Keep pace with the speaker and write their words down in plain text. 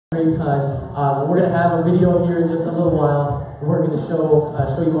Great time. We're going to have a video here in just a little while. We're going to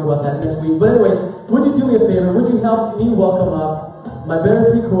show you more about that next week. But anyways, would you do me a favor? Would you help me welcome up my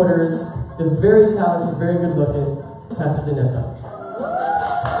better three-quarters, the very talented, very good-looking Pastor Danessa.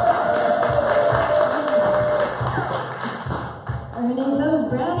 Earning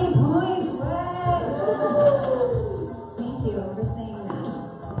those brownie points, right? Thank you for saying that.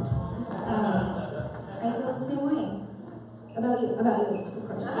 I feel the same way. About you, of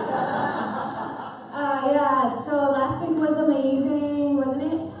course. Yeah, so last week was amazing, wasn't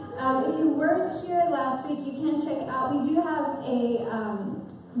it? If you weren't here last week, you can check it out. We do have a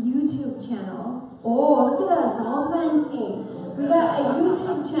YouTube channel. Oh, look at us, all fancy. We got a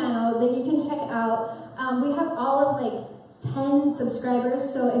YouTube channel that you can check out. We have all of like 10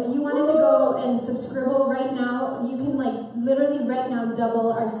 subscribers, so if you wanted to go and subscribe right now, you can like literally right now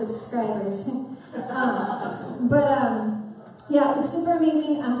double our subscribers. Yeah, it was super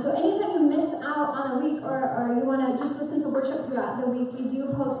amazing. So anytime you miss out on a week or you want to just listen to worship throughout the week, we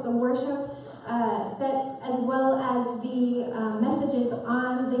do post the worship sets as well as the messages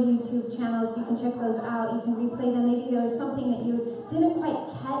on the YouTube channel, so you can check those out. You can replay them. Maybe there was something that you didn't quite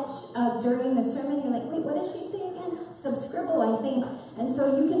catch during the sermon. You're like, wait, what did she say again? Subscribble, I think. And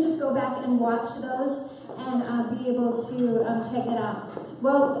so you can just go back and watch those and be able to check it out.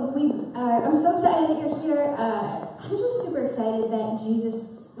 Well, I'm so excited that you're here. I'm just super excited that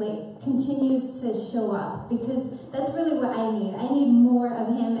Jesus continues to show up, because that's really what I need. I need more of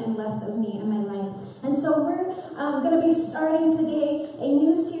him and less of me in my life. And so we're going to be starting today a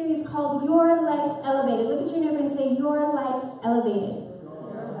new series called Your Life Elevated. Look at your neighbor and say, Your Life Elevated.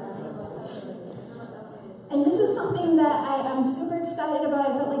 And this is something that I'm super excited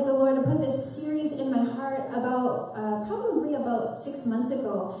about. I felt like the Lord put this series in my heart probably about 6 months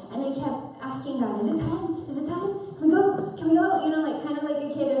ago. And I kept asking God, is it time? Is it time? Can we go? Can we go? You know, kind of like a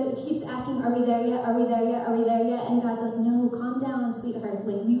kid who keeps asking, are we there yet? Are we there yet? Are we there yet? And God's like, no, calm down, sweetheart.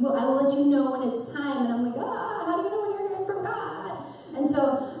 I will let you know when it's time. And I'm like, how do you know when you're hearing from God? And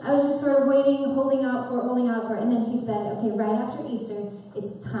so I was just sort of waiting, holding out for it. And then he said, okay, right after Easter,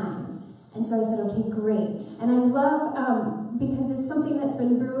 it's time. And so I said, okay, great. And I love, because it's something that's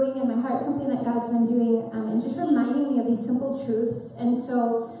been brewing in my heart, something that God's been doing, and just reminding me of these simple truths. And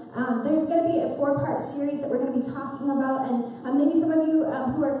so there's going to be a 4-part series that we're going to be talking about. And maybe some of you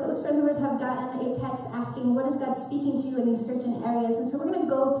who are close friends of ours have gotten a text asking, what is God speaking to you in these certain areas? And so we're going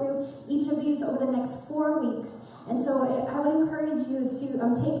to go through each of these over the next 4 weeks. And so I would encourage you to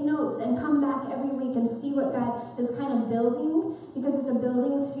take notes and come back every week and see what God is kind of building, because it's a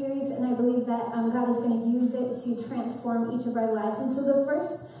building series, and I believe that God is going to use it to transform each of our lives. And so the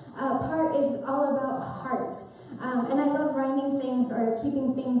first part is all about heart. And I love rhyming things or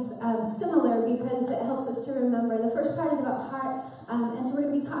keeping things similar, because it helps us to remember. The first part is about heart, and so we're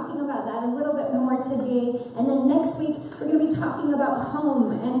going to be talking about that a little bit more today. And then next week, we're going to be talking about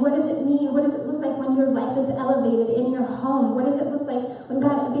home, and what does it mean? What does it look like when your life is elevated in your home? What does it look like when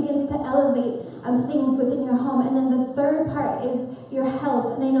God begins to elevate things within your home? And then the third part is your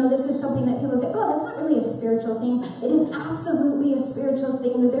health. And I know this is something that people say, oh, that's not really a spiritual thing. It is absolutely a spiritual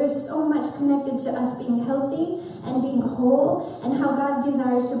thing, that there is so much connected to us being healthy and being whole, and how God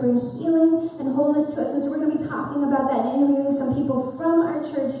desires to bring healing and wholeness to us. And so we're going to be talking about that and interviewing some people from our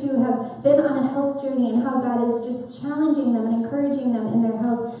church who have been on a health journey, and how God is just challenging them and encouraging them in their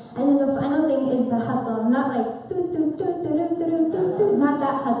health. And then the final thing is the hustle. Not like not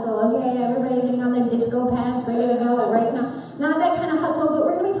that hustle, okay? Everybody getting on their disco pants, ready to go right now. Not that kind of hustle, but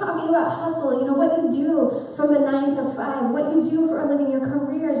we're going to be talking about hustle. You know, what you do from the 9 to 5, what you do for a living, your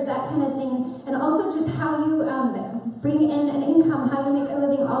careers, that kind of thing. And also just how you bring in an income, how you make a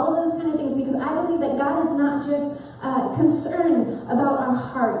living, all of those kind of things. Because I believe that God is not just concerned about our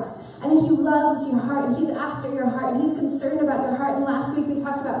hearts. I mean, he loves your heart, and he's after your heart, and he's concerned about your heart. And last week we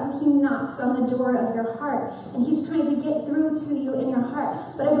talked about how he knocks on the door of your heart, and he's trying to get through to you in your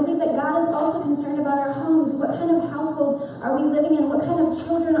heart. But I believe that God is also concerned about our homes. What kind of household are we living in? What kind of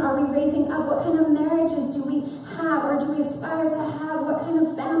children are we raising up? What kind of marriages do we have, or do we aspire to have? What kind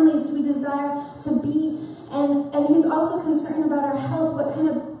of families do we desire to be? And he's also concerned about our health. What kind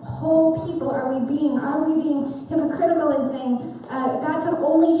of whole people are we being? Are we being hypocritical and saying, God can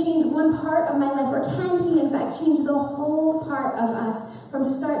only change one part of my life, or can he in fact change the whole part of us from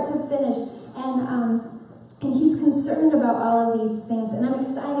start to finish? And he's concerned about all of these things, and I'm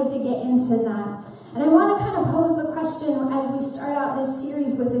excited to get into that. And I want to kind of pose the question as we start out this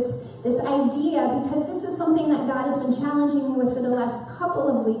series with this idea, because this is something that God has been challenging me with for the last couple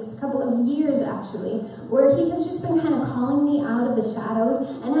of weeks, couple of years actually, where he has just been kind of calling me out of the shadows.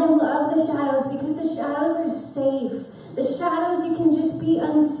 And I love the shadows, because the shadows are safe. The shadows, you can just be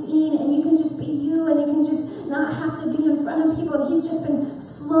unseen.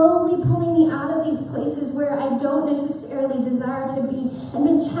 slowly pulling me out of these places where I don't necessarily desire to be, and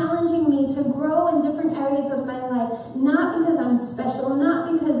been challenging me to grow in different areas of my life, not because I'm special,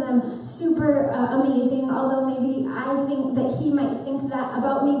 not because I'm super amazing, although maybe I think that he might think that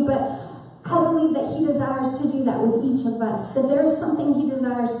about me, but I believe that he desires to do that with each of us, that there is something he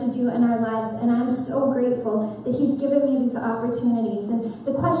desires to do in our lives, and I'm so grateful that he's given me these opportunities. And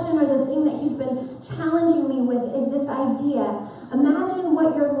the question, or the thing that he's been challenging me with, is this idea. Imagine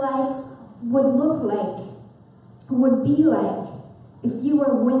what your life would look like, would be like, if you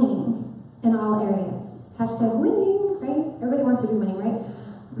were winning in all areas. Hashtag winning, right? Everybody wants to be winning, right?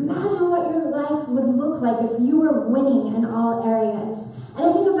 Imagine what your life would look like if you were winning in all areas. And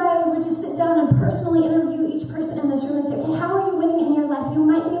I think if I were to sit down and personally interview each person in this room and say, okay, how are you winning in your life? You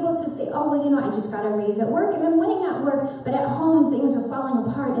might be able to say, oh, well, I just got a raise at work and I'm winning at work, but at home things are falling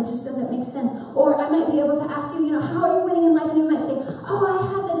apart. It just doesn't make sense. Or I might be able to ask you, how are you winning in life? And you might say, oh,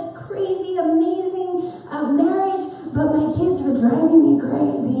 I have this crazy, amazing marriage, but my kids are driving me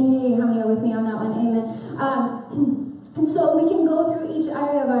crazy. How many are with me on that one? Amen. And so we can go through each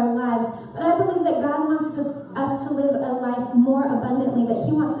area of our lives, but I believe that God wants us to live a life more abundantly, that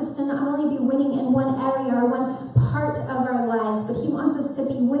he wants us to not only be winning in one area or one part of our lives, but he wants us to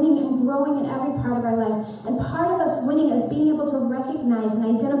be winning and growing in every part of our lives. And part of us winning is being able to recognize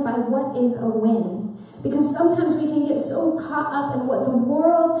and identify what is a win. Because sometimes we can get so caught up in what the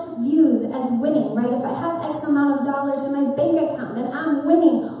world views as winning, right? If I have X amount of dollars in my bank account, then I'm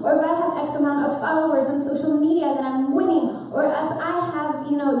winning. Or if I have X amount of followers on social media, then I'm winning. Or if I have,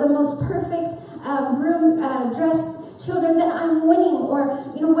 the most perfect dressed children, then I'm winning. Or,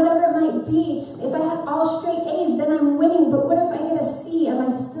 whatever it might be. If I had all straight A's, then I'm winning. But what if I get a C? Am I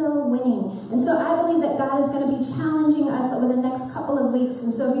still winning? And so I believe that God is going to be challenging us over the next couple of weeks.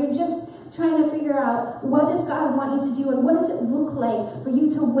 And so if you're just trying to figure out, what does God want you to do, and what does it look like for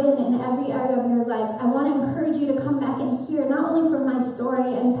you to win in every area of your lives, I want to encourage you to come back and hear not only from my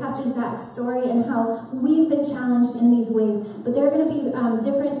story and Pastor Zach's story and how we've been challenged in these ways, but there are going to be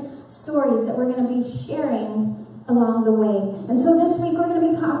different stories that we're going to be sharing along the way. And so this week we're going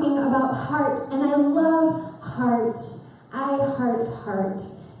to be talking about heart, and I love heart. Heart.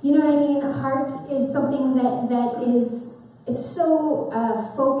 You know what I mean? Heart is something that is so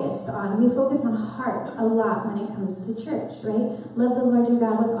focused on. We focus on heart a lot when it comes to church, right? Love the Lord your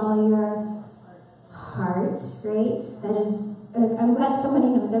God with all your heart, right? That is, I'm glad somebody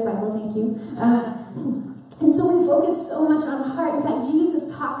knows their Bible, thank you. And so we focus so much on heart. In fact, Jesus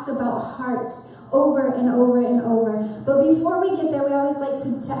talks about heart over and over and over. But before we get there, we always like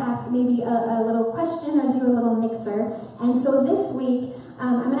to ask maybe a little question or do a little mixer. And so this week,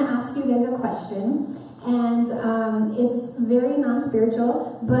 I'm going to ask you guys a question. And it's very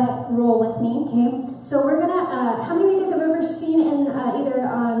non-spiritual, but roll with me, okay? So we're gonna, how many of you guys have ever seen in either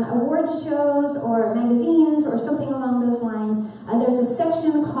on award shows or magazines or something along those lines, there's a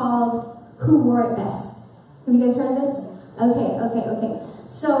section called Who Wore It Best? Have you guys heard of this? Okay.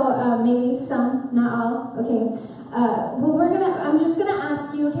 So maybe some, not all, okay. Well, I'm just gonna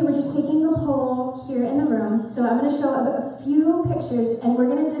ask you, okay, we're just taking a poll here in the room. So I'm gonna show a few pictures and we're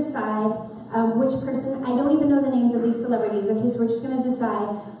gonna decide which person, I don't even know the names of these celebrities, okay, so we're just going to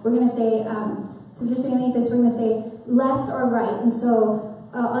decide, we're going to say, so if you're saying like this, we're going to say left or right, and so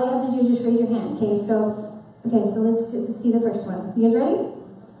all you have to do is just raise your hand, okay, so let's just see the first one. You guys ready?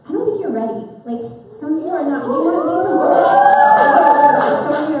 I don't think you're ready, like, some of you are not, do you want to do some more? Okay,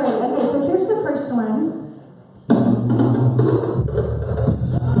 some of you are ready, okay, so here's the first one.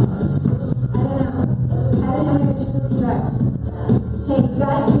 I don't know which you are. Okay, you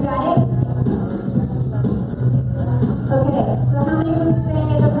got it? Okay, so how many would say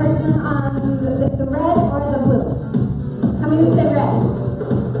the person on the red or the blue? How many would say red?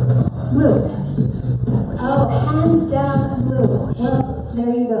 Blue. Oh, hands down blue. Well,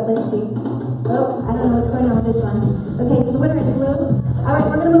 there you go. Let's see. Oh, I don't know what's going on with this one. Okay, so the winner is blue. All right,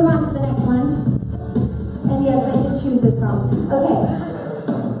 we're going to move on to the next one. And yes, I did choose this song. Okay.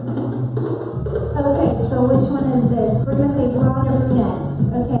 Okay, so which one is this? We're going to say blonde or brunette.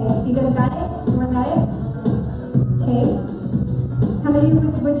 Okay, you guys got it? Everyone got it? Okay. How many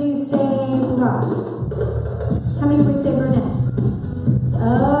would you say blonde? How many would say brunette?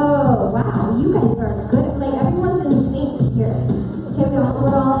 Oh, wow. You guys are good. Like, everyone's in sync here. Okay, we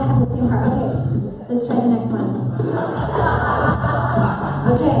all have the same heart. Okay, let's try the next one.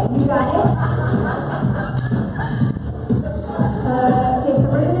 Okay, you got it? Okay, so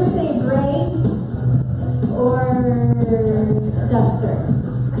we're going to say braids or duster.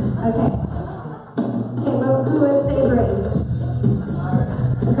 Okay. Who would say braids?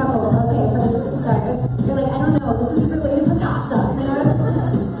 A couple. Okay, sorry. You're like, I don't know. This is really, it's a toss-up, you know?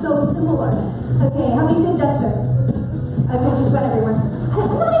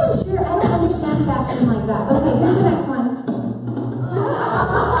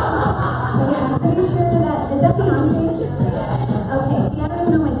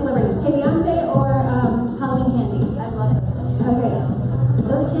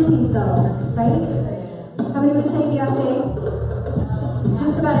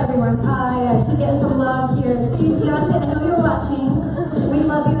 Just about everyone. Yeah, she's getting some love here. See, Beyonce, I know you're watching. We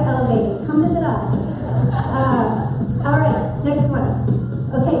love you, Elevate. Come visit us. All right, next one.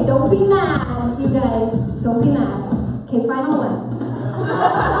 Okay, don't be mad, you guys. Don't be mad. Okay, final one.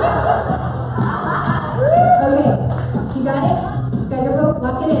 Okay, you got it? Got your vote?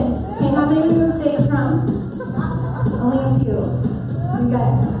 Lock it in. Okay, how many of you would say Trump? Only a few. You got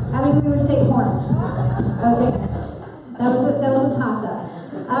it. How many of you would say porn? Okay. That was a toss-up.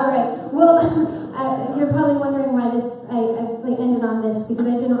 All right. Well, you're probably wondering why I ended on this, because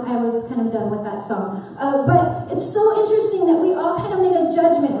I was kind of done with that song. But it's so interesting that we all kind of made a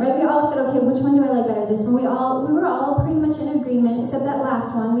judgment, right? We all said, okay, which one do I like better? This one. We were all pretty much in agreement, except that last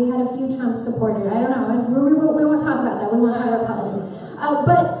one. We had a few Trump supporters. I don't know. We won't talk about that. We won't talk about politics.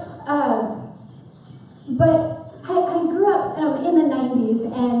 But I grew up in the 90s,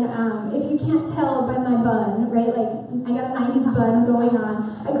 and if you can't tell by my bun, right, like I got a 90s bun going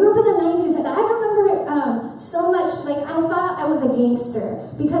on. I grew up in the 90s, and I remember so much, like I thought I was a gangster,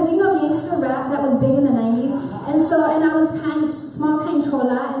 because gangster rap, that was big in the 90s, and I was kind of small, kind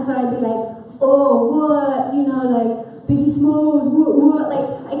chola, and so I'd be like, oh, what, like Biggie Smalls, what, like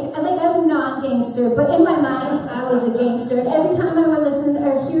I'm not gangster, but in my mind, I was a gangster. And every time I would listen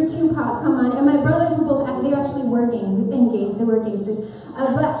or hear Tupac come on, and my brothers were both, they actually were gangs, they were gangsters.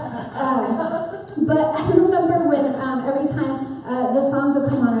 But I remember when every time the songs would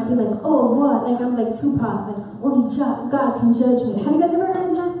come on, I'd be like, oh, what? Like I'm like Tupac, like only God can judge me. Have you guys ever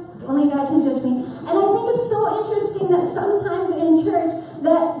heard that? Only God can judge me. And I think it's so interesting that sometimes in church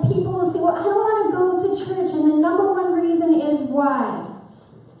that people will say, well, I don't want to go to church, and the number one reason is why?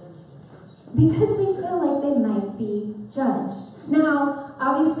 Because they feel like they might be judged. Now,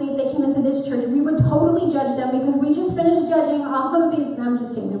 obviously, if they came into this church, we would totally judge them, because we just finished judging all of these. No, I'm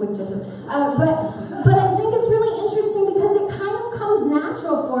just kidding, we wouldn't judge them. But I think it's really interesting because it kind of comes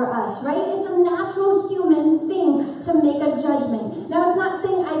natural for us, right? It's a natural human thing to make a judgment. Now, it's not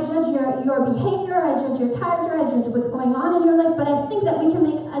saying I judge your behavior, I judge your character, I judge what's going on in your life, but I think that we can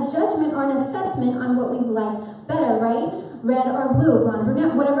make a judgment or an assessment on what we like better, right? Red or blue, blonde or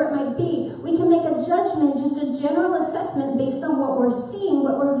brunette, whatever it might be. We can make a judgment, just a general assessment based on what we're seeing,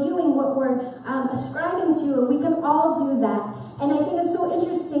 what we're viewing, what we're ascribing to. We can all do that. And I think it's so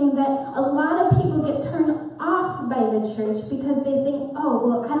interesting that a lot of people get turned off by the church because they think, oh,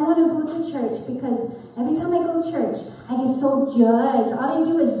 well, I don't want to go to church because every time I go to church, I get so judged. All they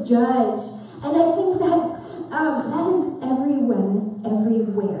do is judge. And I think that is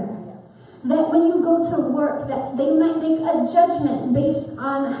everywhere. That when you go to work, that they might make a judgment based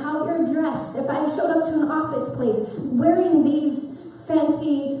on how you're dressed. If I showed up to an office place wearing these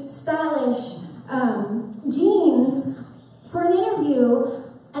fancy, stylish jeans for an interview,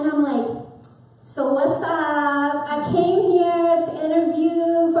 and I'm like, so what's up? I came here to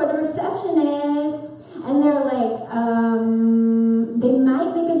interview for the receptionist. And they're like, they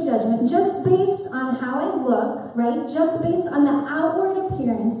might make a judgment just based on how I look, right? Just based on the outward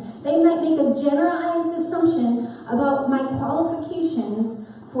appearance. They might make a generalized assumption about my qualifications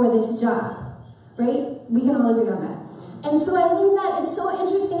for this job, right? We can all agree on that. And so I think that it's so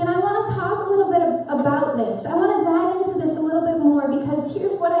interesting, and I want to talk a little bit about this. I want to dive into this a little bit more, because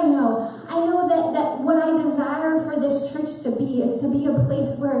here's what I know. I know that what I desire for this church to be is to be a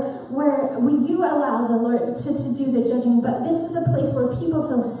place where we do allow the Lord to do the judging, but this is a place where people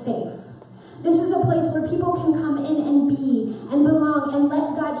feel safe. This is a place where people can come in and be and belong and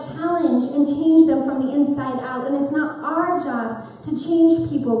let God challenge and change them from the inside out. And it's not our jobs to change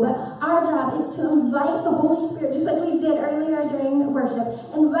people, but our job is to invite the Holy Spirit, just like we did earlier during worship.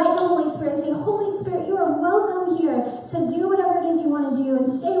 Invite the Holy Spirit and say, Holy Spirit, you are welcome here to do whatever it is you want to do and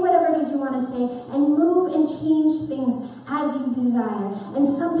say whatever it is you want to say and move and change things as you desire. And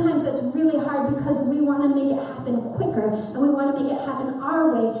sometimes that's really hard because we want to make it happen quicker, and we want to make it happen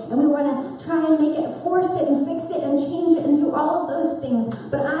our way, and we want to try and make it, force it and fix it and change it and do all of those things.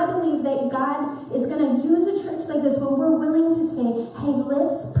 But I believe that God is going to use a church like this when we're willing to say, hey,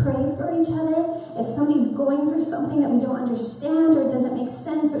 let's pray for each other. If somebody's going through something that we don't understand, or it doesn't make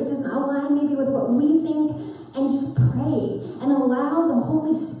sense, or it doesn't align maybe with what we think, and just pray and allow the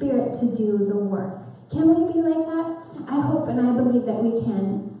Holy Spirit to do the work. Can we be like that? I hope and I believe that we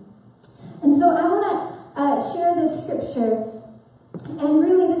can. And so I want to share this scripture. And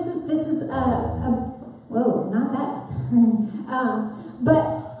really, this is whoa, not that.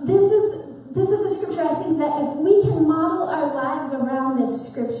 But this is a scripture. I think that if we can model our lives around this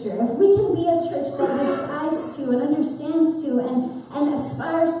scripture, if we can be a church that decides to and understands to and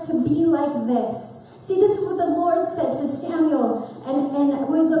aspires to be like this. See, this is what the Lord said to Samuel, and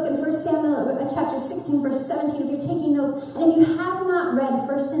we look in 1 1 Samuel chapter 16, verse 17, if you're taking notes. And if you have not read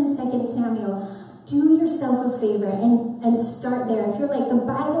 1 and 2 Samuel, do yourself a favor and start there. If you're like, the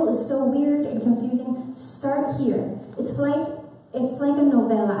Bible is so weird and confusing, start here. It's like a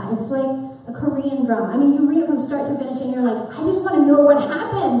novella. It's like a Korean drama. I mean, you read it from start to finish and you're like, I just want to know what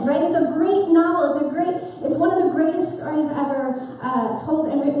happens, right? It's a great novel. It's one of the greatest stories ever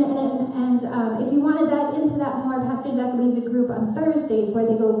told and written. And if you want to dive into that more, Pastor Zach leads a group on Thursdays where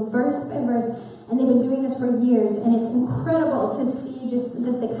they go verse by verse, and they've been doing this for years, and it's incredible to see just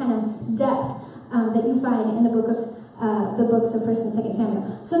the kind of depth that you find in the books of 1 and 2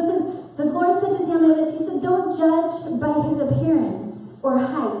 Samuel. So it says, the Lord said to Samuel this, he said, don't judge by his appearance or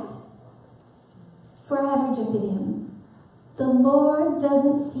height, for I have rejected him. The Lord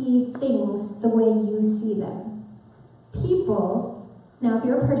doesn't see things the way you see them. People, now if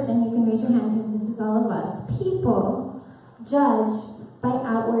you're a person, you can raise your hand because this is all of us. People judge by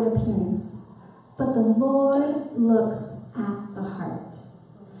outward appearance, but the Lord looks at the heart.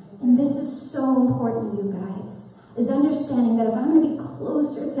 And this is so important, you guys, is understanding that if I'm going to be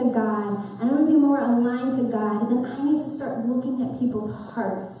closer to God, and I'm going to be more aligned to God, then I need to start looking at people's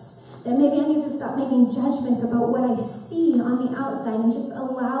hearts. That maybe I need to stop making judgments about what I see on the outside and just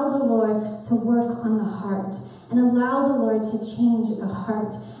allow the Lord to work on the heart and allow the Lord to change the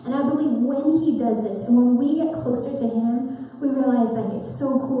heart. And I believe when he does this and when we get closer to him, we realize like it's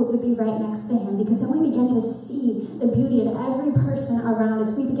so cool to be right next to him, because then we begin to see the beauty in every person around us.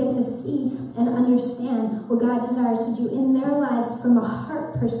 We begin to see and understand what God desires to do in their lives from a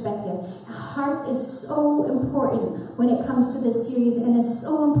heart perspective. Heart is so important when it comes to this series, and it's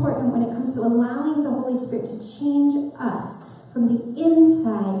so important when it comes to allowing the Holy Spirit to change us from the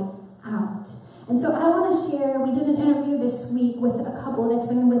inside out. And so I want to share, we did an interview this week with a couple that's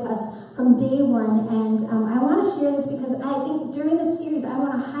been with us from day one, and I want to share this because I think during this series I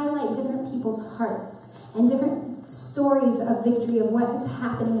want to highlight different people's hearts and different stories of victory of what is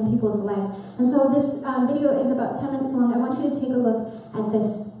happening in people's lives. And so this video is about 10 minutes long. I want you to take a look at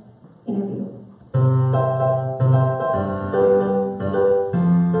this interview.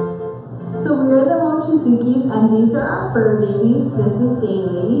 So we're the Mochizukis, and these are our fur babies. This is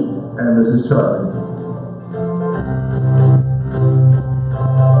Daly. And this is Charlie.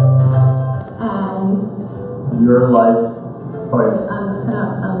 And Your life. on the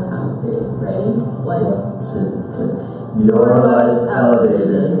count. Ready? 1, 2, 3. Your life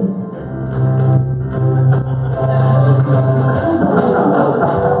elevated.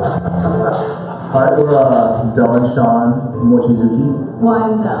 Alright, we're Del and Sean Mochizuki. Well,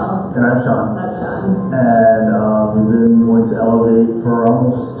 I'm Del. And I'm Sean. That's Sean. And we've been going to Elevate for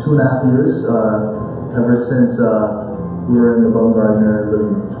almost 2.5 years, ever since we were in the Baumgartner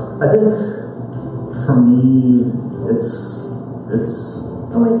living. I think for me, it's.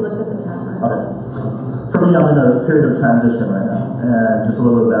 Oh wait, look at the camera. Okay. For me, I'm in a period of transition right now, and just a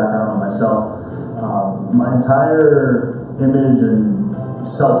little bit of background on myself. My entire image and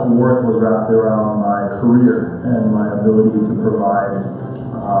self-worth was wrapped around my career and my ability to provide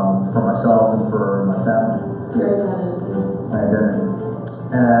for myself and for my family. Your identity. My identity.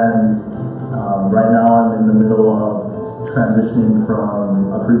 And right now I'm in the middle of transitioning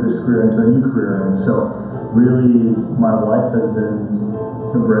from a previous career into a new career. And so really my wife has been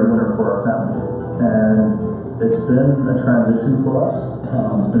the breadwinner for our family. And it's been a transition for us.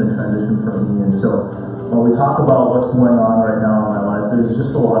 It's been a transition for me. And so when we talk about what's going on right now in my life, there's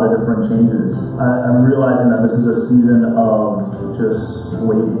just a lot of different changes. I'm realizing that this is a season of just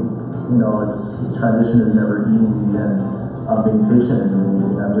waiting. You know, transition is never easy, and being patient isn't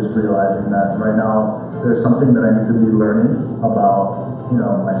easy. I'm just realizing that right now there's something that I need to be learning about, you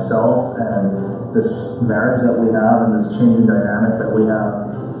know, myself and this marriage that we have and this changing dynamic that we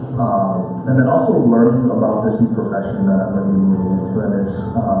have. And then also learning about this new profession that I'm going to be moving into, and it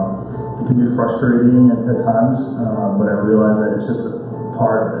can be frustrating at times, but I realize that it's just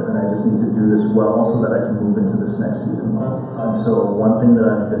part of it, and I just need to do this well so that I can move into this next season. And so one thing that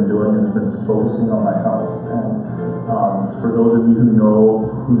I've been doing has been focusing on my health. And for those of you who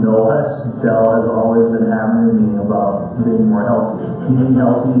know us, Del has always been hammering me about being more healthy, eating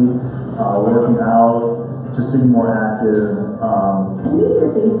healthy, working out, just being more active. I knew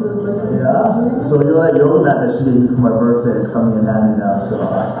your face was looking. Yeah. So your mat that she gave me for my birthday is coming in handy now. So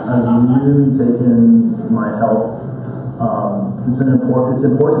I've really taken my health. It's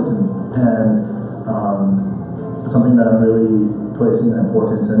important to me, and something that I'm really placing an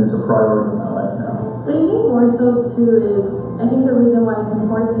importance in. It's a priority in my life now. But I think more so too is, I think the reason why it's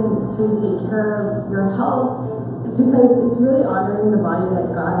important to take care of your health because it's really honoring the body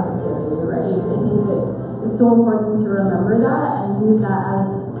that God has given you, right? I think it's so important to remember that and use that as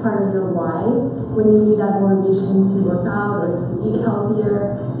part of your why when you need that motivation to work out or to eat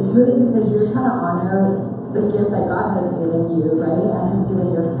healthier. It's really because you're trying to honor the gift that God has given you, right? And has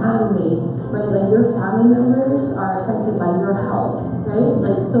given your family, right? Like your family members are affected by your health, right?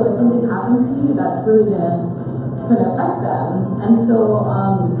 Like, so if something happens to you, that's really gonna affect them. And so,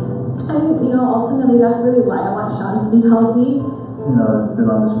 I think, ultimately that's really why I want Sean to be healthy. I've been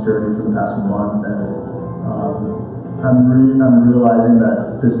on this journey for the past month, and I'm realizing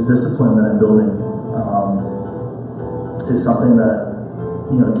that this discipline that I'm building is something that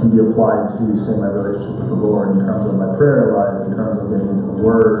can be applied to, say, my relationship with the Lord in terms of my prayer life, in terms of getting into the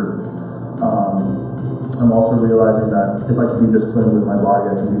Word. I'm also realizing that if I can be disciplined with my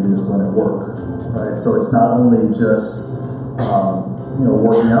body, I can be disciplined at work, right? So it's not only just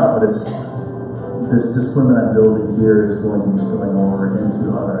working out, but it's this discipline that I'm building here is going to be spilling over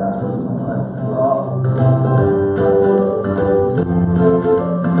into other aspects of my life.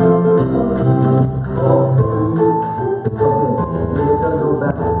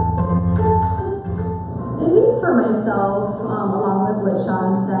 I think for myself, along with what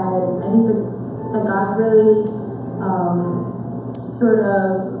Sean said, I think that God's really sort of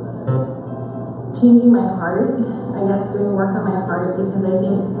changing my heart, I guess, doing work on my heart, because I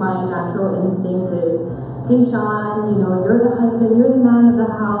think my natural instinct is, hey Sean, you're the husband, you're the man of the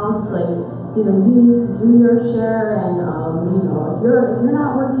house, like, you need to do your share, and if you're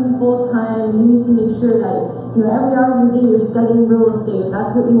not working full time, you need to make sure that every hour of the day you're studying real estate.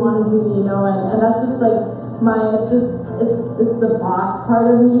 That's what we want to do, and that's just like it's the boss part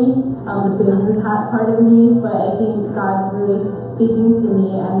of me, the business hat part of me. But I think God's really speaking to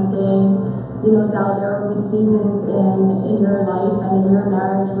me and saying, Del, there will be seasons in your life and in your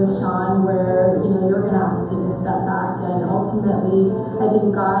marriage with Sean where you're gonna have to take a step back, and ultimately I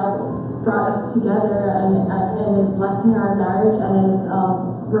think God brought us together and is blessing our marriage and is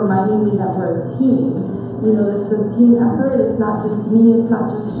reminding me that we're a team. This is a team effort. It's not just me, it's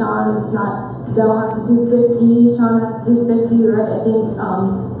not just Sean, it's not Del has to do 50, Sean has to do 50, right? I think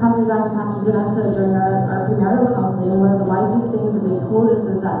Pastor Zach and Pastor Vanessa during our premarital counseling, one of the wisest things that they told us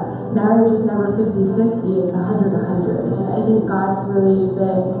is that marriage is never 50-50, it's 100-100. And I think God's really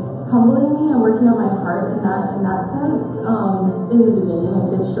been humbling me and working on my heart in that sense. In the beginning, I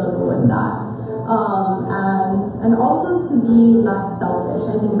did struggle with that. And also to be less selfish.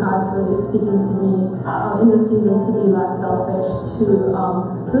 I think God's really speaking to me in this season to be less selfish, to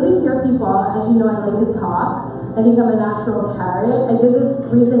really hear people. As you know, I like to talk. I think I'm a natural carrot. I did this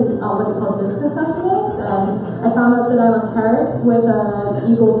recent, what they call disc assessment, and I found out that I'm a carrot with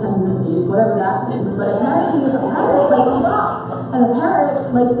eagle tendencies, whatever that means. But apparently a parrot likes to talk, and a parrot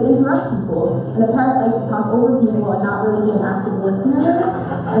likes to interrupt people, and a parrot likes to talk over people and not really be an active listener.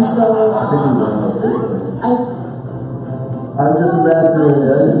 And so I'm just messing.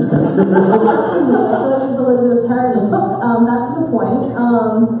 I feel like there's a little bit of parroting. Back to the point.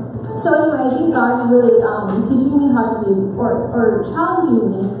 So anyway, I think God's really teaching me how to be, or challenging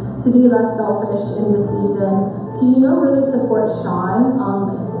me to be less selfish in this season, to really support Sean.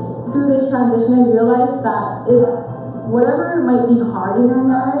 Through this transition, I realized that whatever might be hard in our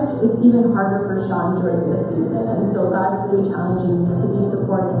marriage, it's even harder for Sean during this season. And so God's really challenging me to be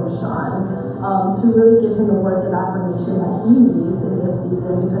supportive of Sean, to really give him the words of affirmation that he needs in this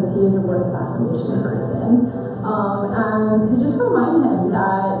season, because he is a words of affirmation person. And to just remind him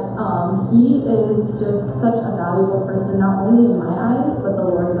that he is just such a valuable person, not only in my eyes, but the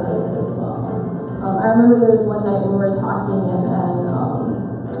Lord's eyes as well. I remember there was one night when we were talking, and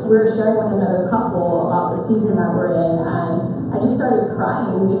we were sharing with another couple about the season that we're in, and I just started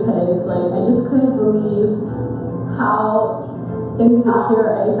crying because I just couldn't believe how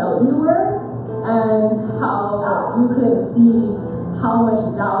insecure I felt you were, and how you couldn't see how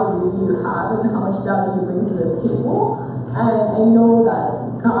much value you have and how much value you bring to the table. And I know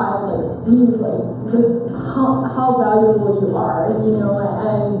that God sees just how valuable you are, and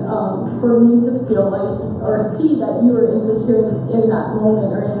for me to feel or see that you were insecure in that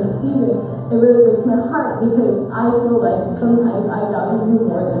moment or in the season, it really breaks my heart, because I feel like sometimes I value you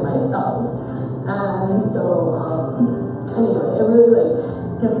more than myself. And so anyway, it really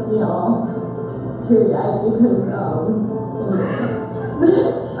gets me all teary-eyed, because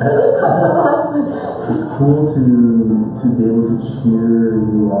it's cool to be able to cheer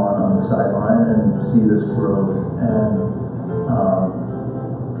you on the sideline and see this growth, and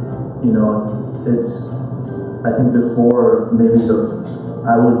it's, I think before maybe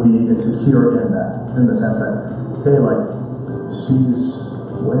I would be insecure in that, in the sense that, hey, she's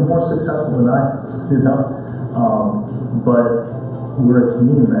way more successful than I, But we're a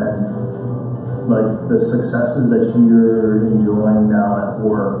team, and like the successes that you're enjoying now at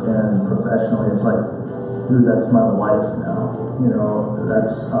work and professionally, it's like, dude, that's my wife now. You know,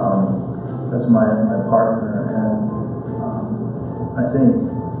 that's my partner, and I think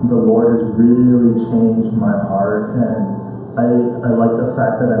the Lord has really changed my heart, and I like the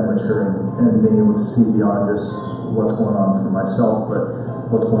fact that I'm maturing and being able to see beyond just what's going on for myself, but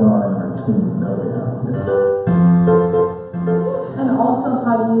what's going on in our team that we have. And also,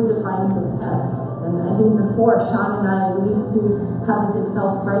 how do you define success? And I think before, Sean and I, we used to have this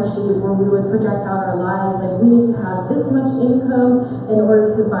Excel spreadsheet where we would project out our lives, like we need to have this much income in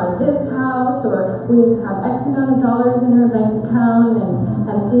order to buy this house, or we need to have X amount of dollars in our bank account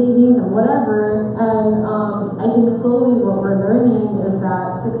and savings and whatever. And I think slowly what we're learning is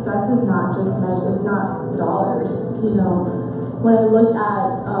that success is not just measured, it's not dollars, you know. When I look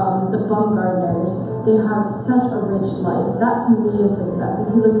at the Bumgardners, they have such a rich life. That to me is success.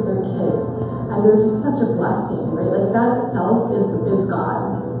 If you look at their kids, and they're just such a blessing, right? Like that itself is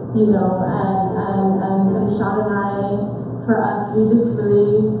God, you know. And Sean and I, for us, we just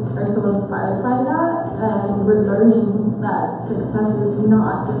really are so inspired by that, and we're learning that success is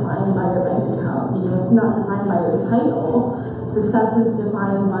not defined by your bank account. You know, it's not defined by your title. Success is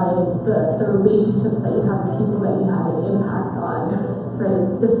defined by the relationships that you have with people that you have an impact on, right?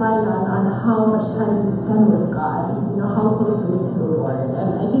 It's defined on how much time you spend with God, you know, how close are you to the Lord.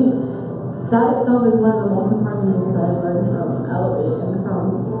 And I think that itself is one of the most important things that I've learned from Elevate and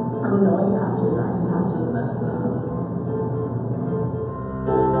from knowing Pastor Zach and Pastor Vanessa.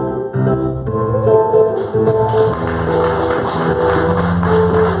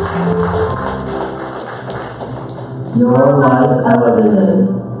 Your life elevated.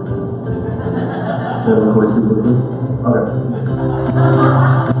 Do you record too quickly? Okay.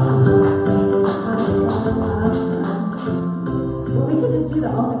 Well, we could just do the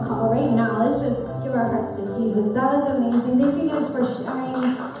altar call right now. Let's just give our hearts to Jesus. That was amazing. Thank you guys for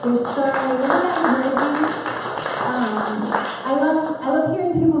sharing your story. Isn't that amazing? I love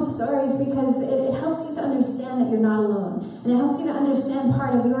hearing people's stories because it helps you to understand that you're not alone. And it helps you to understand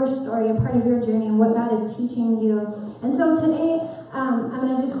part of your story and part of your journey and what God is teaching you. And so today, I'm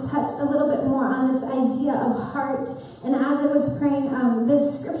going to just touch a little bit more on this idea of heart. And as I was praying,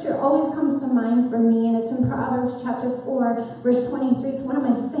 this scripture always comes to mind for me, and it's in Proverbs chapter 4, verse 23. It's one of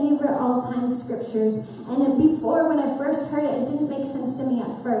my favorite all-time scriptures. And before, when I first heard it, it didn't make sense to me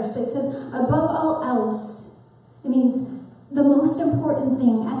at first. It says, above all else, it means the most important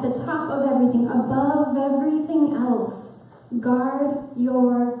thing, at the top of everything, above everything else, guard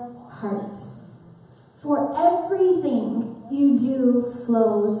your heart. For everything you do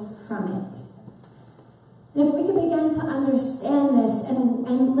flows from it. And if we could begin to understand this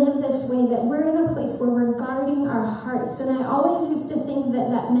and live this way, that we're in a place where we're guarding our hearts. And I always used to think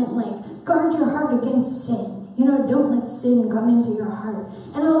that meant like, guard your heart against sin. You know, don't let sin come into your heart.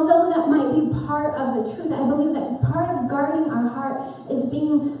 And although that might be part of the truth, I believe that part of guarding our heart is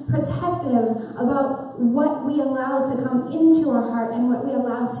being protective about what we allow to come into our heart and what we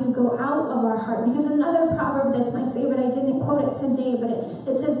allow to go out of our heart. Because another proverb that's my favorite, I didn't quote it today, but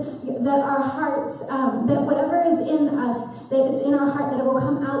it says that our hearts, that whatever is in us, that is in our heart, that it will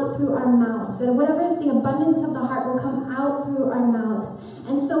come out through our mouths. That whatever is the abundance of the heart will come out through our mouths.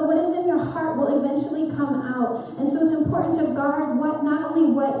 And so what is in your heart will eventually come out. And so it's important to guard not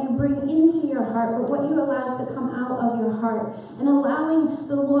only what you bring into your heart, but what you allow to come out of your heart. And allowing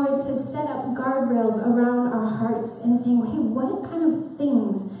the Lord to set up guardrails around our hearts and saying, hey, what kind of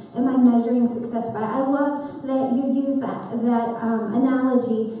things am I measuring success by? I love that you use that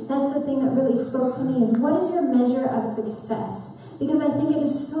analogy. That's the thing that really spoke to me, is what is your measure of success? Because I think it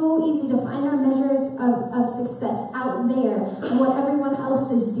is so easy to find our measures of success out there and what everyone else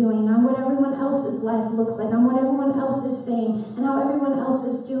is doing, on what everyone else's life looks like, on what everyone else is saying, and how everyone else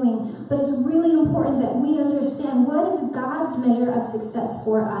is doing. But it's really important that we understand, what is God's measure of success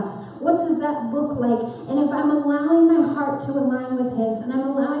for us? What does that look like? And if I'm allowing my heart to align with His, and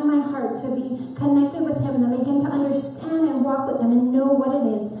I'm allowing my heart to be connected with Him, and I begin to understand and walk with Him and know what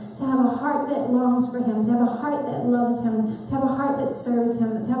it is to have a heart that longs for Him, to have a heart that loves Him, to have a heart that serves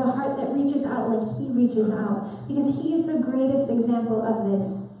Him, to have a heart that reaches out like He reaches out, because He is the greatest example of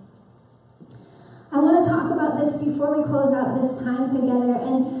this. I want to talk about this before we close out this time together,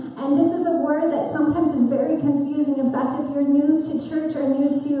 and this is a word that sometimes is very confusing. In fact, if you're new to church or new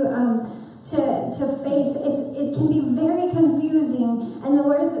to faith, it can be very confusing. And the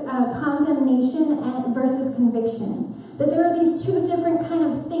words condemnation versus conviction. That there are these two different kind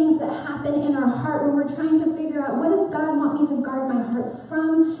of things that happen in our heart when we're trying to figure out, what does God want me to guard my heart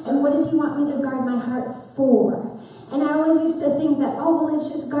from, and what is does he want me to guard my heart for? And I always used to think that, oh, well, it's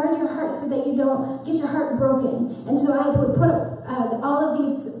just guard your heart so that you don't get your heart broken. And so I would put up all of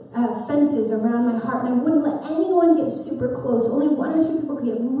these fences around my heart, and I wouldn't let anyone get super close. Only one or two people could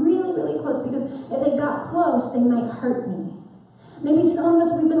get really, really close, because if they got close, they might hurt me. Maybe some of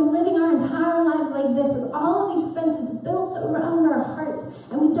us, we've been living our entire lives like this, with all of these fences built around our hearts,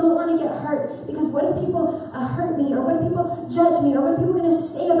 and we don't want to get hurt, because what if people hurt me, or what if people judge me, or what are people going to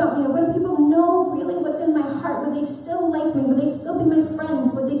say about me, or what if people know really what's in my heart? Would they still like me? Would they still be my friends?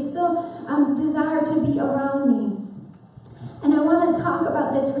 Would they still desire to be around me? And I want to talk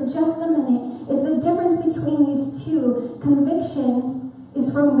about this for just a minute, is the difference between these two. Conviction is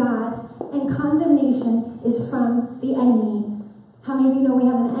from God, and condemnation is from the enemy. How many of you know we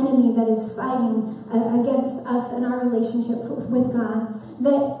have an enemy that is fighting against us in our relationship with God?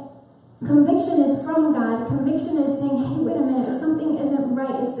 That conviction is from God. Conviction is saying, hey, wait a minute, something isn't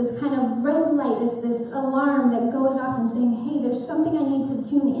right. It's this kind of red light. It's this alarm that goes off and saying, hey, there's something I need to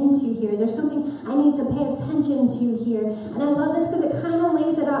tune into here. There's something I need to pay attention to here. And I love this because it kind of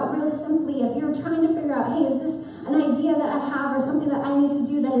lays it out real simply. If you're trying to figure out, hey, is this an idea that I have, or something that I need to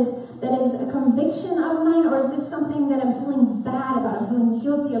do that is a conviction of mine, or is this something that I'm feeling bad about, I'm feeling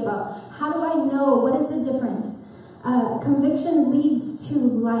guilty about? How do I know? What is the difference? Conviction leads to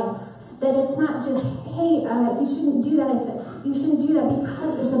life. That it's not just, hey, you shouldn't do that. It's you shouldn't do that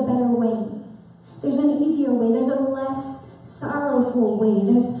because there's a better way. There's an easier way. There's a less sorrowful way.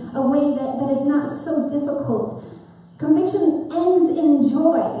 There's a way that is not so difficult. Conviction ends in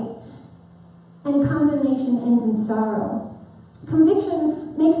joy, and condemnation ends in sorrow.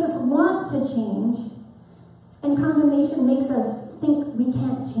 Conviction makes us want to change, and condemnation makes us think we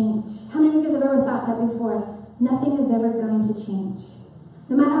can't change. How many of you guys have ever thought that before? Nothing is ever going to change.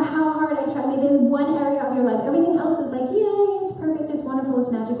 No matter how hard I try, maybe in one area of your life, everything else is like, yay, it's perfect, it's wonderful, it's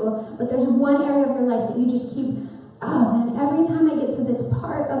magical, but there's one area of your life that you just keep, oh man, every time I get to this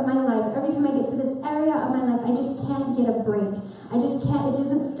part of my life, every time I get to this area of my life, I just can't get a break. I just can't, it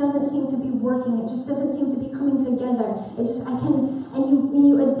just doesn't seem to be working. It just doesn't seem to be coming together. It just, and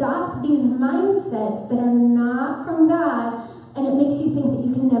you adopt these mindsets that are not from God, and it makes you think that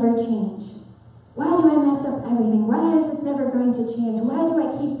you can never change. Why do I mess up everything? Why is this never going to change? Why do I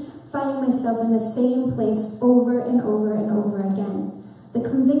keep finding myself in the same place over and over and over again? The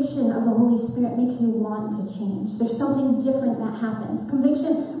conviction of the Holy Spirit makes you want to change. There's something different that happens.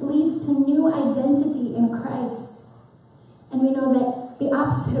 Conviction leads to new identity in Christ. And we know that the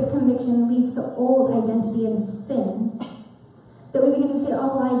opposite of conviction leads to old identity in sin. That we begin to say,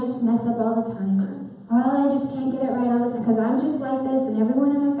 oh, well, I just mess up all the time. Well, I just can't get it right all the time because I'm just like this, and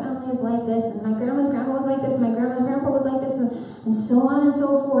everyone in my family is like this, and my grandma's grandma was like this, and my grandma's grandpa was like this, and so on and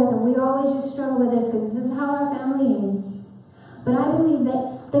so forth, and we always just struggle with this because this is how our family is. But I believe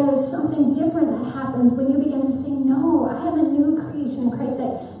that there is something different that happens when you begin to say, no, I am a new creation in Christ,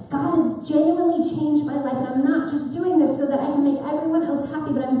 that God has genuinely changed my life, and I'm not just doing this so that I can make everyone else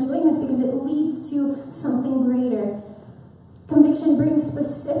happy, but I'm doing this because it leads to something greater. Conviction brings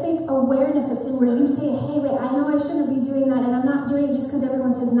specific awareness of sin, where you say, hey, wait, I know I shouldn't be doing that, and I'm not doing it just because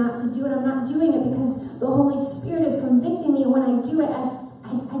everyone says not to do it. I'm not doing it because the Holy Spirit is convicting me, and when I do it,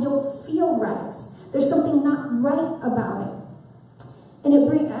 I don't feel right. There's something not right about it.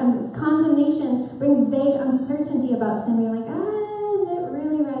 And condemnation brings vague uncertainty about sin. You're like, is it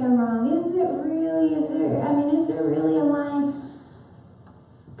really right or wrong? Is there really a line?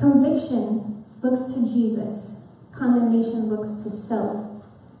 Conviction looks to Jesus. Condemnation looks to self.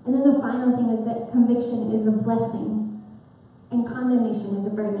 And then the final thing is that conviction is a blessing, and condemnation is a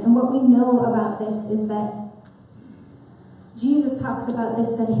burden. And what we know about this is that Jesus talks about this,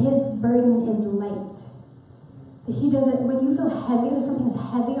 that his burden is light. That he doesn't, when you feel heavy, that something's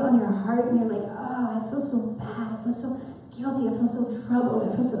heavy on your heart, and you're like, I feel so bad, I feel so guilty, I feel so troubled,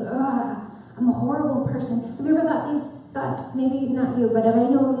 I feel so, I'm a horrible person. Have you ever thought these thoughts? Maybe not you, but I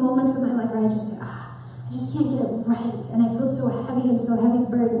know moments of my life where I just say, I just can't get it right, and I feel so heavy and so heavy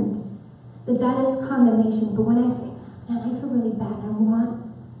burdened. That is condemnation. But when I say, man, I feel really bad, I want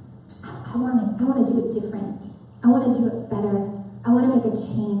to do it different. I want to do it better. I want to make a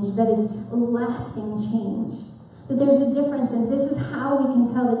change that is a lasting change. That there's a difference, and this is how we can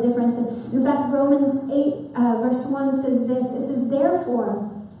tell the difference. And in fact, Romans 8, verse 1 says this. It says,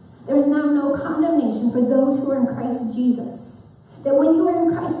 therefore, there is now no condemnation for those who are in Christ Jesus. That when you are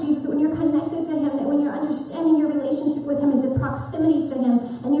in Christ Jesus, when you're connected to him, that when you're understanding your relationship with him is a proximity to him,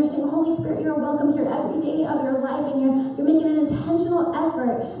 and you're saying, Holy Spirit, you're welcome here every day of your life, and you're making an intentional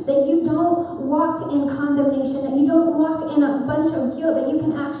effort, that you don't walk in condemnation, that you don't walk in a bunch of guilt, that you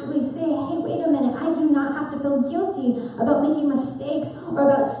can actually say, hey, wait a minute, I do not have to feel guilty about making mistakes or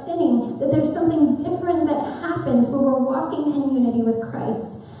about sinning, that there's something different that happens when we're walking in unity with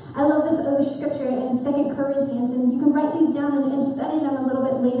Christ. I love this other scripture in 2 Corinthians, and you can write these down and study them a little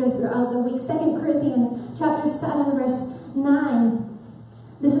bit later throughout the week. 2 Corinthians chapter 7, verse 9.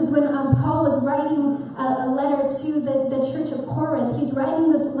 This is when Paul was writing a letter to the church of Corinth. He's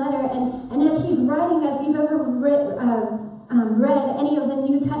writing this letter, and as he's writing, if you've ever read any of the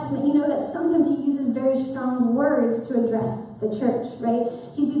New Testament, you know that sometimes he uses very strong words to address the church, right?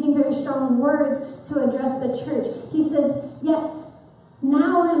 He's using very strong words to address the church. He says, "Yet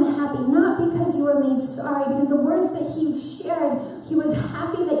now I'm happy, not because you were made sorry," because the words that he shared, he was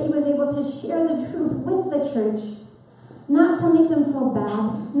happy that he was able to share the truth with the church. Not to make them feel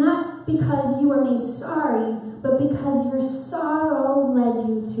bad, not because you were made sorry, but because your sorrow led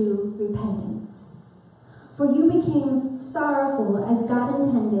you to repentance. For you became sorrowful as God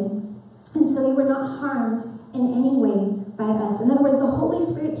intended, and so you were not harmed in any way by us. In other words, the Holy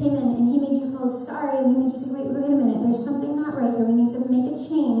Spirit came in and he made you feel sorry, and he made you say, wait a minute, there's something not right here. We need to make a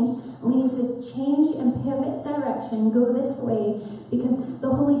change, and we need to change and pivot direction, go this way, because the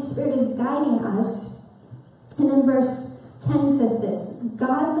Holy Spirit is guiding us. And then verse 10 says this: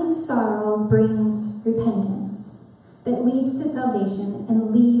 godly sorrow brings repentance that leads to salvation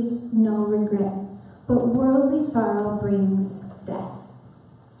and leaves no regret, but worldly sorrow brings death.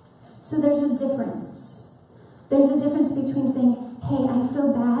 So there's a difference. There's a difference between saying, hey, I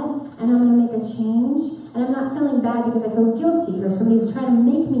feel bad and I'm going to make a change, and I'm not feeling bad because I feel guilty or somebody's trying to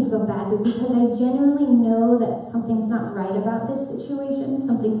make me feel bad, but because I genuinely know that something's not right about this situation,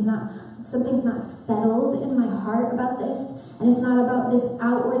 something's not settled in my heart about this, and it's not about this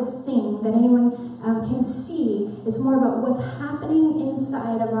outward thing that anyone can see. It's more about what's happening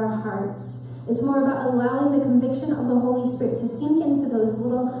inside of our hearts. It's more about allowing the conviction of the Holy Spirit to sink into those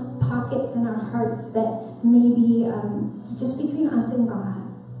little pockets in our hearts that may be just between us and God.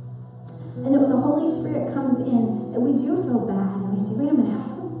 And then when the Holy Spirit comes in, and we do feel bad, and we say, wait a minute,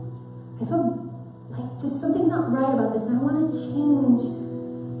 I feel like just something's not right about this, and I want to change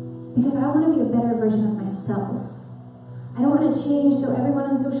because I want to be a better version of myself. I don't want to change so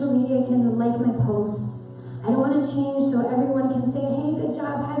everyone on social media can like my posts. I don't want to change so everyone can say, hey, good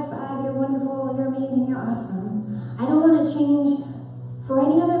job, high five, you're wonderful, you're amazing, you're awesome. I don't want to change for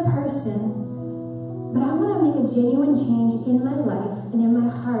any other person, but I want to make a genuine change in my life and in my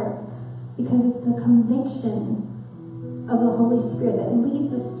heart, because it's the conviction of the Holy Spirit that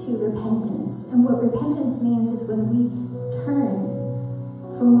leads us to repentance. And what repentance means is when we turn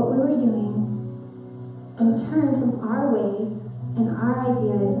from what we were doing and turn from our way and our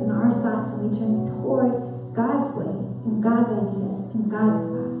ideas and our thoughts, and we turn toward God's way and God's ideas and God's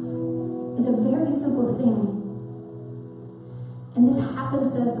thoughts. It's a very simple thing. And this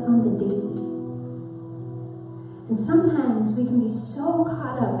happens to us on the daily. And sometimes we can be so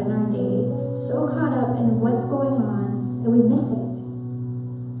caught up in our day, so caught up in what's going on, that we miss it.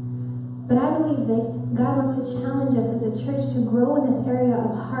 But I believe that God wants to challenge us as a church to grow in this area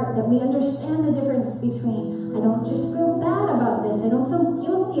of heart, that we understand the difference between, I don't just feel bad about this, I don't feel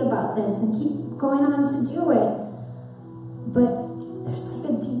guilty about this, and keep going on to do it. But there's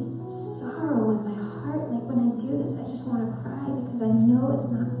like a deep sorrow in my heart. Like when I do this, I just want to cry because I know it's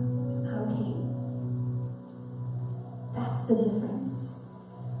not okay. That's the difference.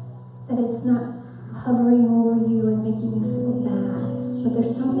 That it's not hovering over you and making you feel bad, but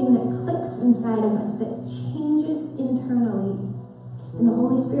there's something that clicks inside of us that changes internally. And the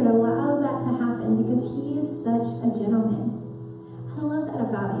Holy Spirit allows that to happen because he is such a gentleman. I love that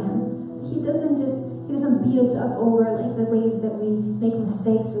about him. He doesn't beat us up over like the ways that we make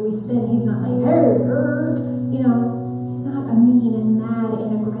mistakes or we sin. He's not like, hey, he's not a mean and mad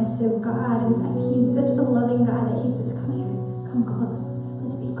and aggressive God. In fact, he's such a loving God that he says, come here, come close,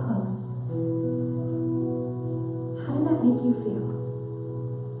 let's be close. How did that make you feel?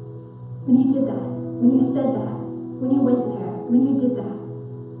 When you did that, when you said that, when you went there, when you did that,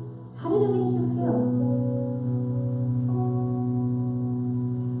 how did it make you feel?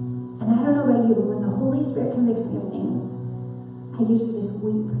 And I don't know about you, but when the Holy Spirit convicts me of things, I usually just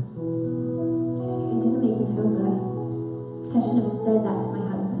weep. I say, it didn't make me feel good. I shouldn't have said that to my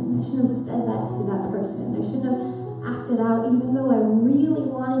husband. I shouldn't have said that to that person. I shouldn't have acted out even though I really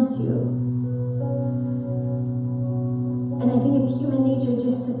wanted to. And I think it's human nature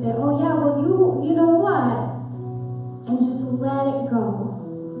just to say, oh yeah, well you know what? And just let it go.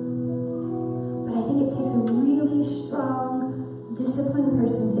 But I think it takes a really strong, disciplined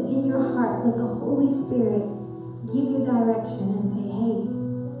person to, in your heart, let the Holy Spirit give you direction and say, hey,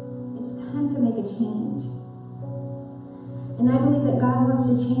 it's time to make a change. And I believe that God wants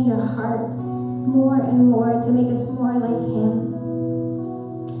to change our hearts more and more to make us more like him.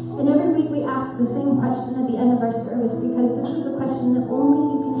 the same question at the end of our service, because this is a question that only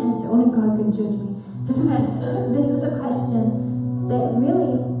you can answer. Only God can judge me. This is a question that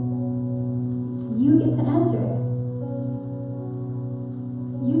really you get to answer it.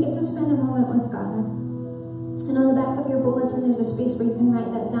 You get to spend a moment with God. And on the back of your bulletin, there's a space where you can write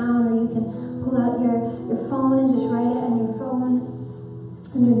that down, or you can pull out your phone and just write it on your phone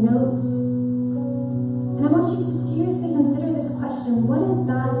under notes. And I want you to seriously consider this question: what is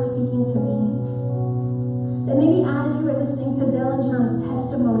God speaking to me? That maybe as you were listening to Dale and Sean's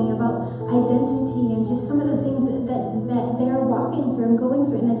testimony about identity and just some of the things that they're walking through and going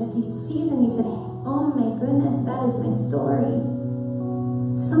through in this season, you said, oh my goodness, that is my story.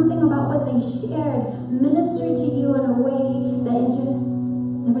 Something about what they shared ministered to you in a way that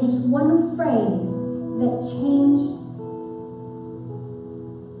there was just one phrase that changed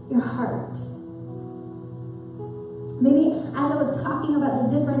your heart. Maybe as I was talking about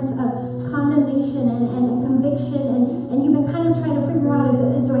the difference of condemnation and conviction, and you've been kind of trying to figure out,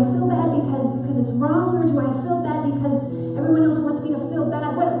 do I feel bad because it's wrong, or do I feel bad because everyone else wants me to feel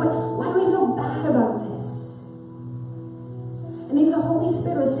bad? Why do I feel bad about this? And maybe the Holy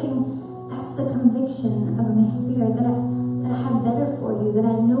Spirit was saying, that's the conviction of my spirit, that I have better for you, that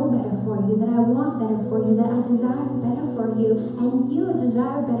I know better for you, that I want better for you, that I desire better for you, and you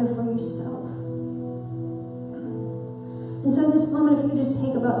desire better for yourself. And so in this moment, if you just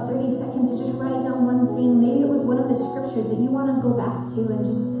take about 30 seconds to just write down one thing, maybe it was one of the scriptures that you want to go back to and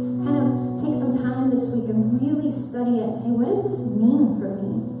just kind of take some time this week and really study it and say, what does this mean for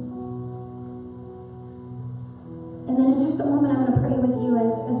me? And then in just a moment, I'm going to pray with you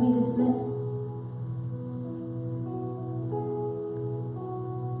as we dismiss.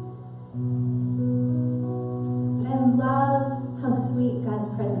 But I love how sweet God's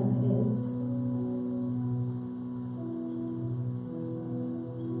presence is.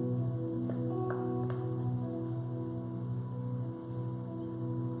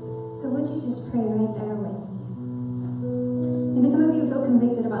 So would you just pray right there with me? Maybe some of you feel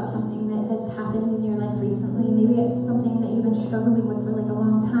convicted about something that's happened in your life recently. Maybe it's something that you've been struggling with for like a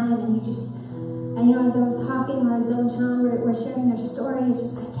long time, and as I was talking, or as Dylan and Sean were sharing their story, it's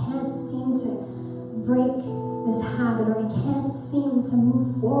just I can't seem to break this habit, or I can't seem to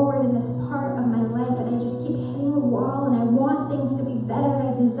move forward in this part of my life, and I just keep hitting a wall, and I want things to be better,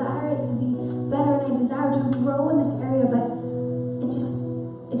 and I desire it to be better, and I desire to grow in this area, but it just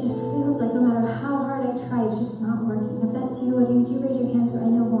feels like no matter how hard I try, it's just not working. If that's you, would you raise your hand so I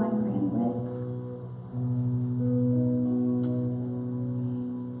know who I'm praying with?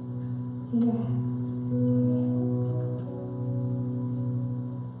 See your hands.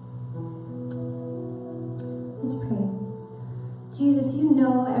 Let's pray. Jesus, you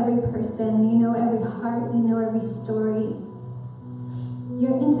know every person, you know every heart, you know every story.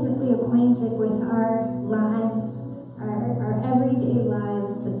 You're intimately acquainted with our lives, our everyday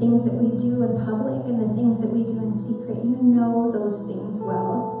lives, the things that we do in public and the things that we do in secret. You know those things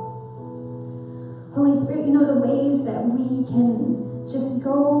well. Holy Spirit, you know the ways that we can just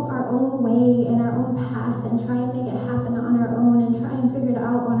go our own way and our own path and try and make it happen on our own and try and figure it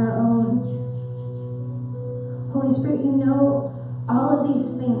out on our own. Holy Spirit, you know all of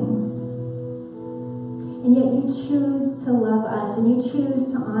these things, and yet you choose to love us, and you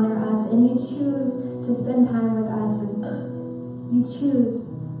choose to honor us, and you choose to spend time with us, and you choose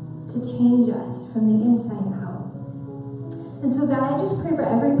to change us from the inside out. And so God, I just pray for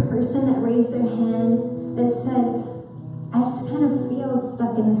every person that raised their hand that said, I just kind of feel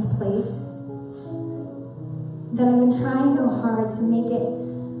stuck in this place, that I've been trying real hard to make it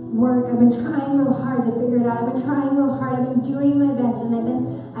work. I've been trying real hard to figure it out. I've been trying real hard. I've been doing my best, but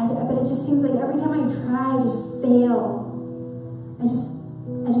it just seems like every time I try, I just fail. I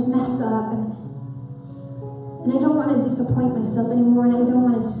just mess up, and I don't want to disappoint myself anymore, and I don't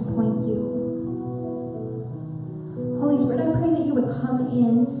want to disappoint you. Holy Spirit, I pray that you would come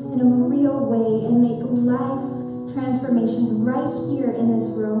in a real way and make life transformations right here in this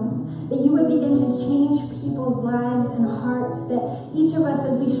room. That you would begin to change people's lives and hearts. That each of us,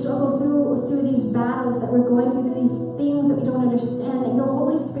 as we struggle through these battles that we're going through these things that we don't understand, that your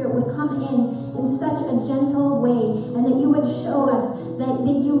Holy Spirit would come in such a gentle way, and that you would show us that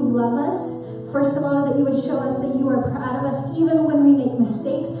you love us. First of all, that you would show us that you are proud of us even when we make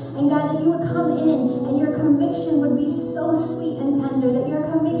mistakes. And God, that you would come in and your conviction would be so sweet and tender, that your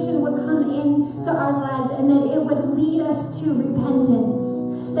conviction would come into our lives and that it would lead us to repentance.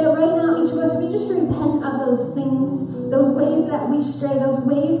 That right now, each of us, we just repent of those things, those ways that we stray, those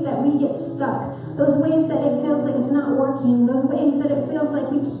ways that we get stuck, those ways that it feels like it's not working, those ways that it feels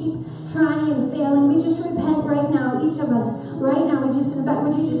like we keep trying and failing. We just repent right now, each of us, right now. Would you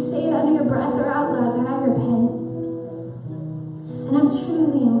just say it under your breath or out loud, that I repent. And I'm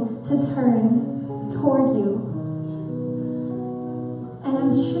choosing to turn toward you. And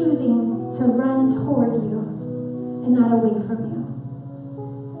I'm choosing to run toward you and not away from you.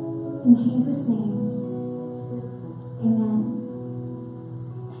 In Jesus' name, amen.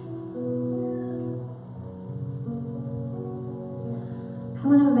 I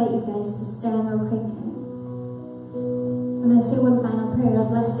want to invite you guys to stand real quick. I'm going to say one final prayer, a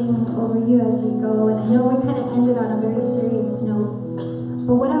blessing over you as you go. And I know we kind of ended on a very serious note.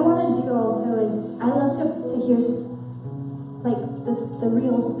 But what I want to do also is, I love to hear like the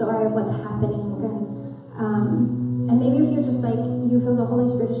real story of what's happening. And maybe if you're just like, you feel the Holy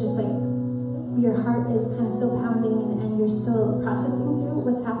Spirit is just like, your heart is kind of still pounding and you're still processing through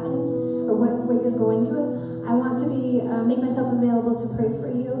what's happening or what you're going through, I want to make myself available to pray for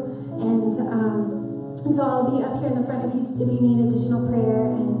you. And so I'll be up here in the front if you need additional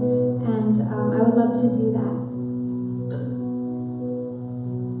prayer, and I would love to do that.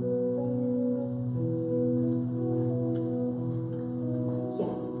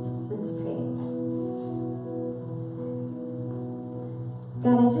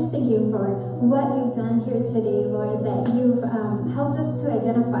 God, I just thank you for what you've done here today, Lord, that you've helped us to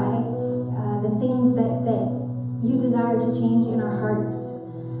identify the things that you desire to change in our hearts.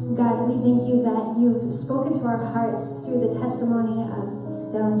 God, we thank you that you've spoken to our hearts through the testimony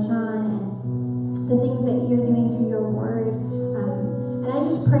of Del and Sean and the things that you're doing through your word. And I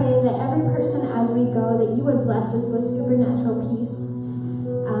just pray that every person as we go, that you would bless us with supernatural peace,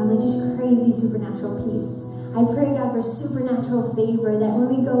 like just crazy supernatural peace. I pray, God, for supernatural favor, that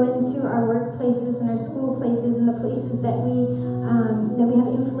when we go into our workplaces and our school places and the places that we have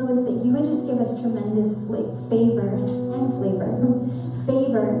influence, that you would just give us tremendous favor and flavor.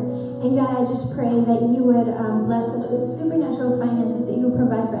 And God, I just pray that you would bless us with supernatural finances, that you would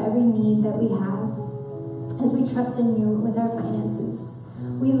provide for every need that we have as we trust in you with our finances.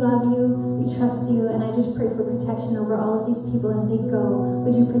 We love you, we trust you, and I just pray for protection over all of these people as they go.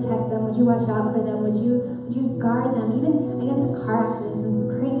 Would you protect them? Would you watch out for them? Would you guard them, even against car accidents and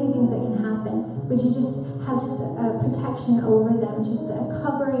crazy things that can happen? Would you just have a protection over them, just a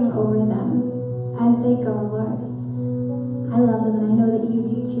covering over them as they go, Lord? I love them, and I know that you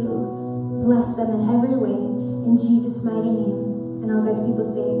do too. Bless them in every way, in Jesus' mighty name. And all God's people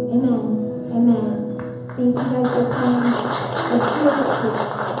say, amen. Amen. Thank you guys for coming. Let's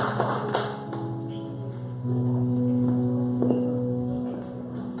do it.